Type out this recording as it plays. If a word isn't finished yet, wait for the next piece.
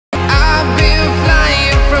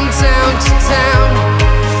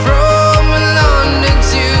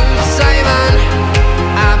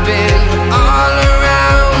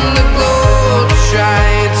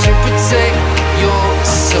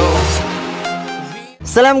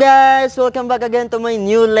Salam guys! Welcome back again to my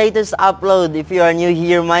new latest upload. If you are new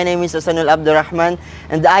here, my name is Asanul Basri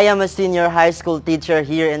and I am a senior high school teacher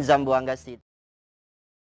here in Zamboanga City.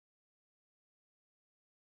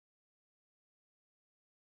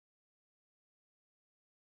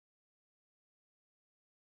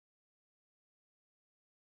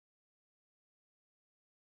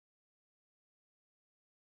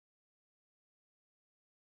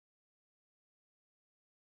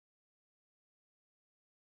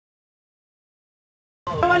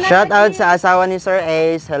 Shout out sa asawa ni Sir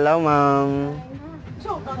Ace. Hello, ma'am.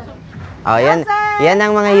 Oh, yan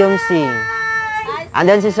ang mga yumsi.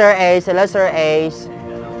 Andun si Sir Ace. Hello, Sir Ace.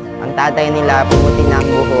 Ang tatay nila, pumuti na ang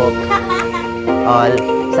buhok. All.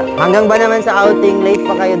 Hanggang ba naman sa outing, late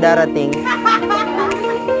pa kayo darating?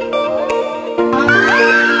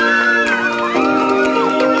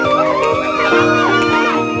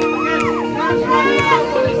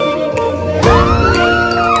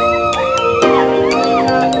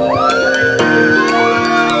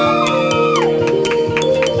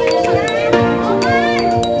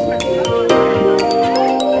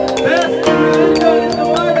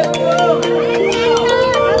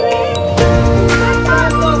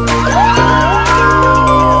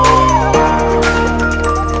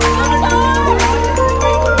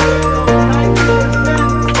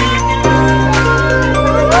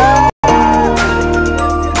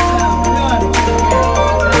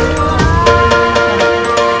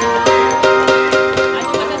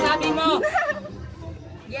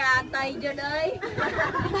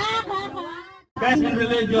 Best in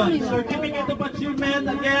Religion. Certificate of Achievement,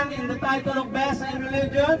 again, in the title of Best in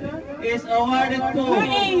Religion, is awarded to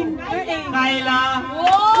Kyla.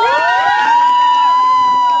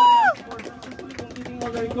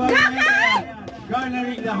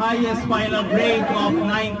 Garnering the highest final grade of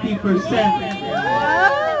 90%.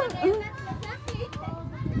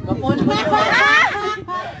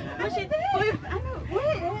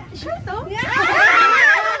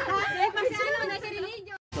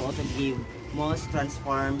 To give most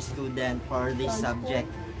transformed student for this subject.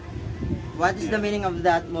 What is the meaning of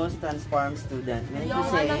that most transformed student? Meaning to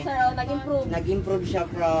say, nag-improve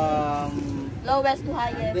siya from lowest to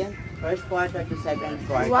highest. First quarter to second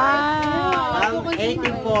quarter. Wow! From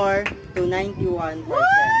 84 to 91%. Wow!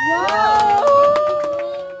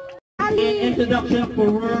 Introduction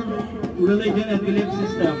for World Religion and Belief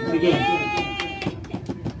System. Sige.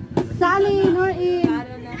 Sally, Norin.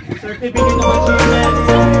 Certificate of Achievement.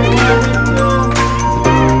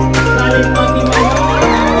 Sally,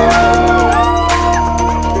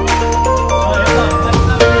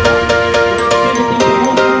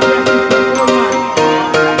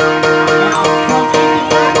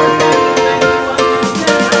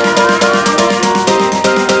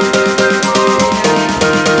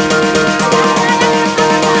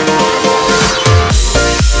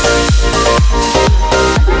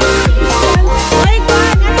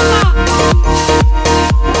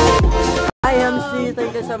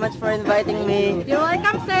 thank you so much for inviting me. You're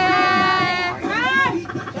welcome, sir.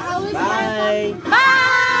 Bye. Bye.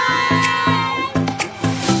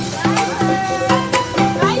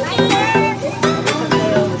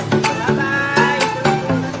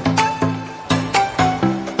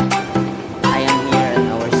 I am here at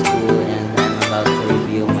our school and I'm about to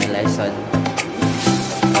review my lesson.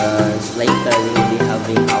 Later we will be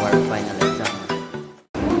having our final exam.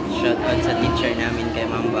 Shout out sa teacher namin kay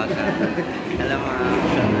Ma'am Baka. Hello ma'am,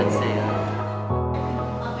 shout out sa iyo.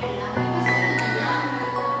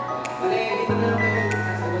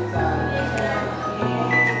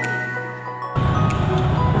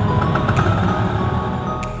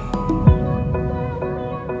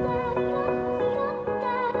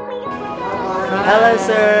 Hello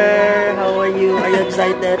sir, how are you? Are you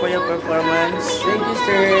excited for your performance? Thank you,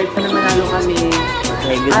 sir. Sana manalo kami.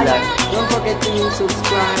 Okay, good luck. Don't forget to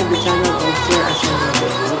subscribe the channel of Sir Asanul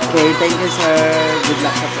Basri. Okay, thank you sir. Good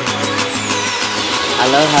luck sa performance.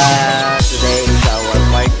 Aloha! Today is our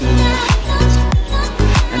party.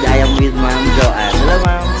 And I am with Ma'am Joanne. Hello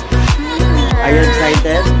ma'am. Are you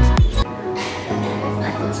excited?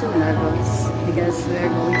 I'm so nervous because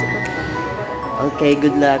we're going to perform. Okay,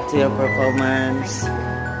 good luck to your performance.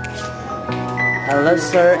 Hello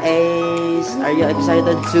Sir Ace. Are you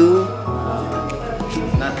excited too?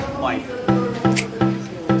 Not quite.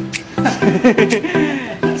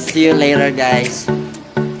 See you later guys.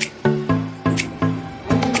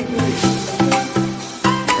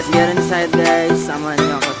 Let's get inside guys. Samahan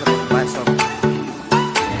niyo ako sa pagpasok.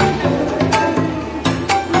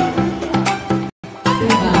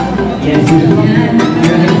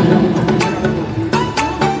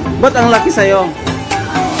 Ba't ang laki sa'yo?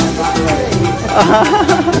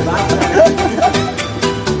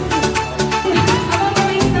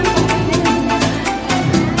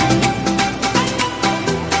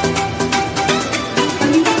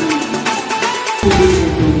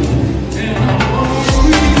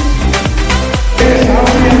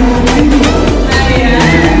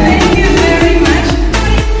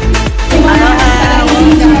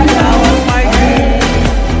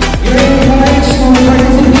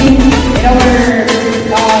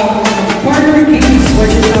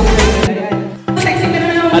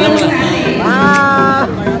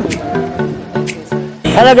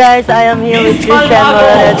 Hello guys, I am here with Christian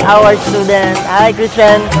Morales, our student. Hi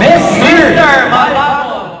Christian.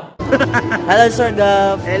 Hello Sir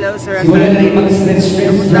Gov. Hello Sir Asanul.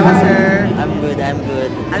 Sir. I'm good.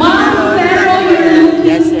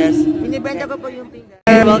 Yes. Binibenta ko po yung pinggan.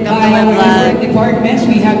 Welcome to my vlog. Departments,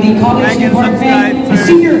 we have the college department, the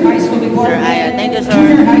senior high school department, Thank you, sir.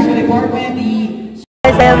 junior high school department,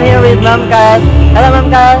 Guys, I am here with Ma'am Kat. Hello Ma'am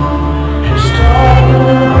Kat.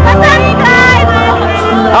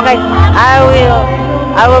 Okay, I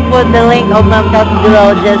will put the link of Ma'am Kat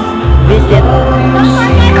below. Just visit.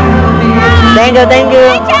 Thank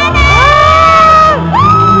you.